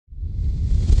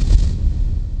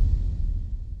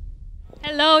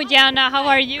Hello, Yianna. How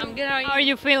are you? I'm good. How are you? How are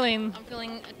you feeling? I'm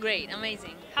feeling great,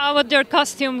 amazing. How about your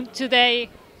costume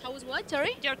today? How was what?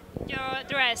 Sorry? Your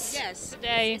dress Yes.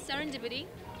 today. It's Serendipity.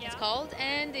 Yeah. It's called,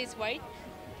 and it's white.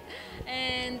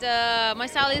 And my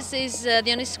stylist is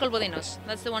Dionys Kolbodinos.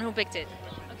 That's the one who picked it.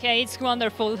 Okay, it's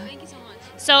wonderful. Thank you so much.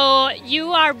 So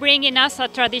you are bringing us a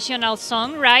traditional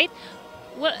song, right?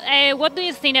 What do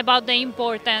you think about the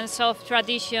importance of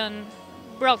tradition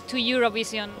brought to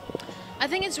Eurovision? I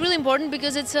think it's really important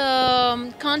because it's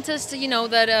a contest,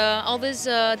 that all these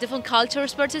different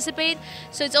cultures participate.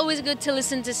 So it's always good to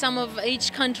listen to some of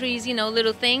each country's,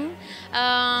 little thing.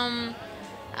 But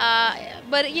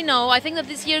I think that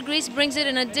this year Greece brings it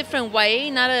in a different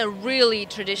way, not a really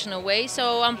traditional way.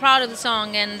 So I'm proud of the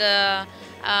song and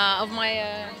of my,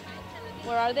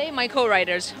 where are they? My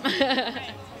co-writers.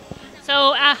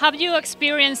 So have you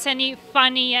experienced any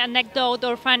funny anecdote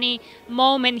or funny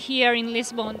moment here in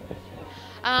Lisbon?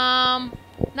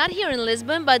 Not here in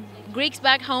Lisbon, but Greeks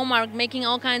back home are making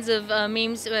all kinds of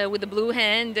memes with the blue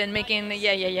hand and making,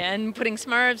 and putting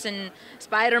Smurfs and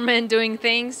Spider-Man doing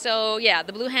things. So yeah,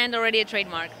 the blue hand already a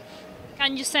trademark.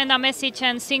 Can you send a message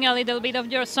and sing a little bit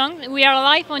of your song? We are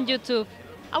live on YouTube.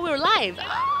 Oh, we're live.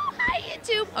 Oh, hi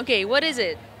YouTube. Okay, what is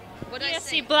it? What do I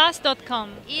say? esc-plus.com.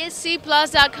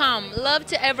 esc-plus.com. Love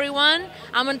to everyone.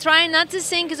 I'm going to try not to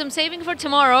sing because I'm saving for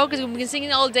tomorrow because we've been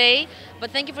singing all day.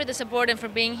 But thank you for the support and for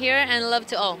being here, and love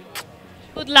to all.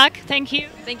 Good luck. Thank you.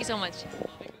 Thank you so much.